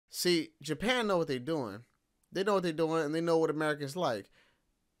See, Japan know what they're doing. They know what they're doing, and they know what Americans like.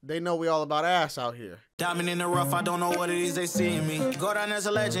 They know we all about ass out here. Diamond in the rough, I don't know what it is they see in me. Go down as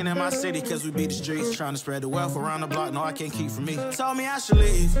a legend in my city, cause we beat the streets. Trying to spread the wealth around the block, no, I can't keep from me. Told me I should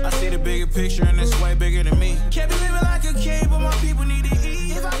leave. I see the bigger picture, and it's way bigger than me. Can't be living like a king, but my people need to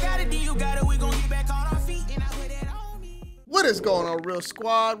eat. If I got it, then you got it, we gon' get back on our feet, and I put that on me. What is going on, Real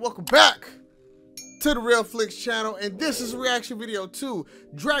Squad? Welcome back to the Real Flicks channel, and this is a reaction video to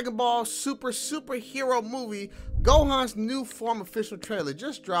Dragon Ball superhero movie Gohan's new form official trailer.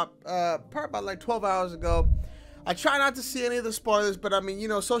 Just dropped probably about like 12 hours ago. I try not to see any of the spoilers, but I mean, you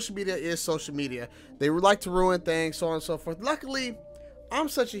know, social media is social media. They like to ruin things, so on and so forth. Luckily, I'm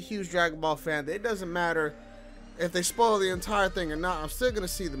such a huge Dragon Ball fan that it doesn't matter if they spoil the entire thing or not. I'm still gonna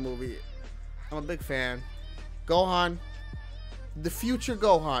see the movie. I'm a big fan. Gohan, the future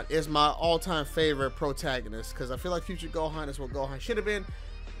Gohan, is my all-time favorite protagonist, because I feel like future Gohan is what Gohan should have been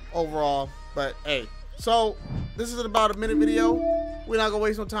overall. But hey, so this is about a minute video. We're not gonna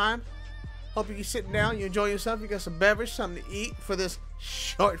waste no time. Hope you're sitting down, you enjoy yourself, you got some beverage, something to eat for this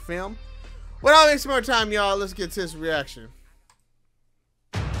short film. Without wasting more time, y'all, let's get to this reaction.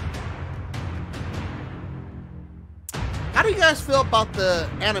 How do you guys feel about the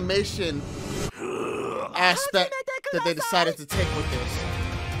animation aspect that they decided to take with this?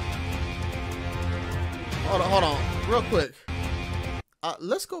 Hold on, real quick.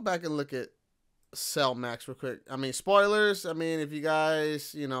 Let's go back and look at Cell Max real quick. I mean, spoilers. I mean, if you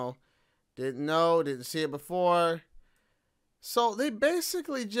guys, you know, didn't see it before. So they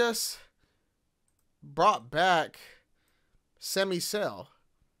basically just brought back Semi-Cell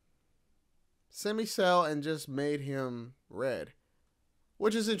and just made him red,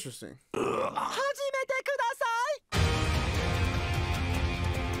 which is interesting.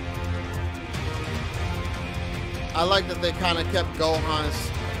 I like that they kind of kept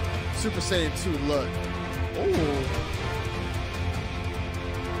Gohan's Super Saiyan 2 look. Ooh.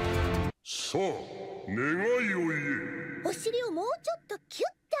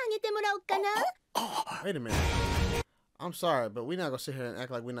 Wait a minute. I'm sorry, but we're not gonna sit here and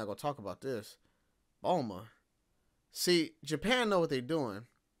act like we're not gonna talk about this. Bulma. See, Japan know what they're doing.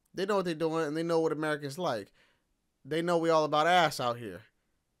 They know what they're doing, and they know what Americans like. They know we all about ass out here.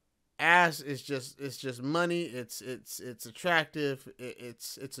 Ass is just money. It's attractive.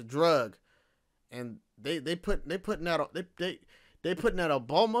 It's a drug, and they putting that on they putting that on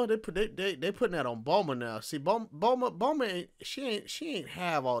Bulma. They putting that on Bulma now. See, Bulma ain't she ain't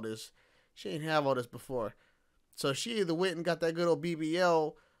have all this. She ain't have all this before. So she either went and got that good old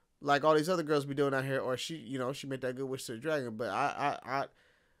BBL like all these other girls be doing out here, or she, you know, she made that good wish to the dragon. But I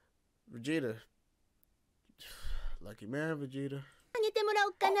Vegeta, lucky man, Vegeta.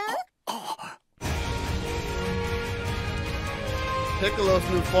 Piccolo's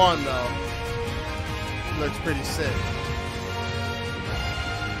new form though looks pretty sick.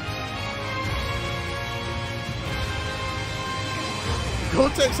 Go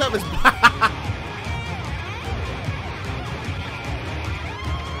take some his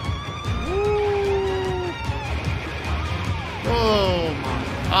oh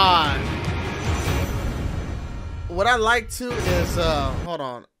my god. What I like too is hold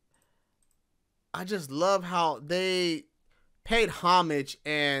on. I just love how they paid homage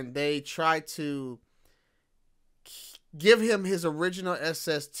and they tried to give him his original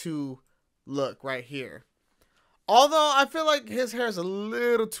SS2 look right here. Although I feel like his hair is a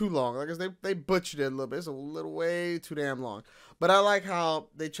little too long. Like they butchered it a little bit. It's a little way too damn long. But I like how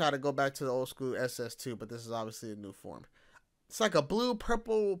they try to go back to the old school SS2, but this is obviously a new form. It's like a blue,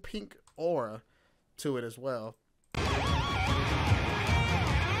 purple, pink aura to it as well. You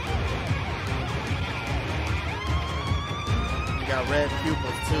got red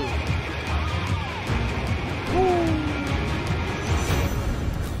pupils too. Woo.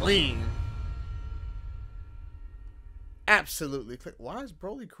 Clean. Absolutely clean. Why is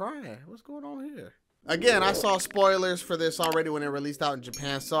Broly crying? What's going on here? Again, I saw spoilers for this already when it released out in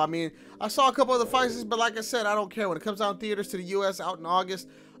Japan. So, I mean, I saw a couple of the fights, but like I said, I don't care. When it comes out in theaters to the US out in August,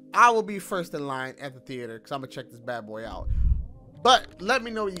 I will be first in line at the theater because I'm going to check this bad boy out. But let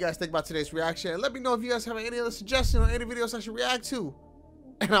me know what you guys think about today's reaction. And let me know if you guys have any other suggestions or any videos I should react to.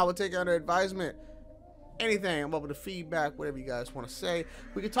 And I will take it under advisement. Anything, I'm open to feedback, whatever you guys want to say.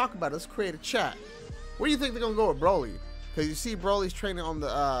 We can talk about it. Let's create a chat. Where do you think they're going to go with Broly? Because you see Broly's training on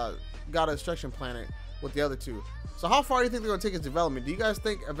the God of Destruction planet with the other two. So how far do you think they're going to take his development? Do you guys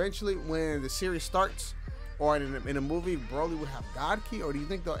think eventually when the series starts or in a movie, Broly would have God Ki? Or do you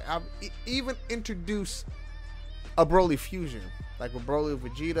think they'll even introduce a Broly fusion? Like with Broly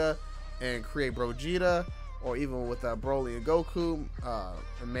with Vegeta and create Brogeta? or even with Broly and Goku,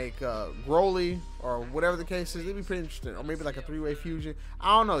 and make Broly or whatever the case is. It'd be pretty interesting. Or maybe like a 3-way fusion.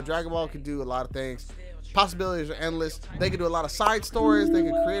 I don't know. Dragon Ball can do a lot of things. Possibilities are endless. They can do a lot of side stories. They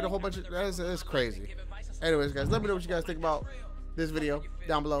can create a whole bunch of... That's crazy. Anyways, guys, let me know what you guys think about this video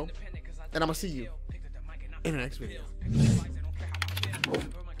down below. And I'm going to see you in the next video.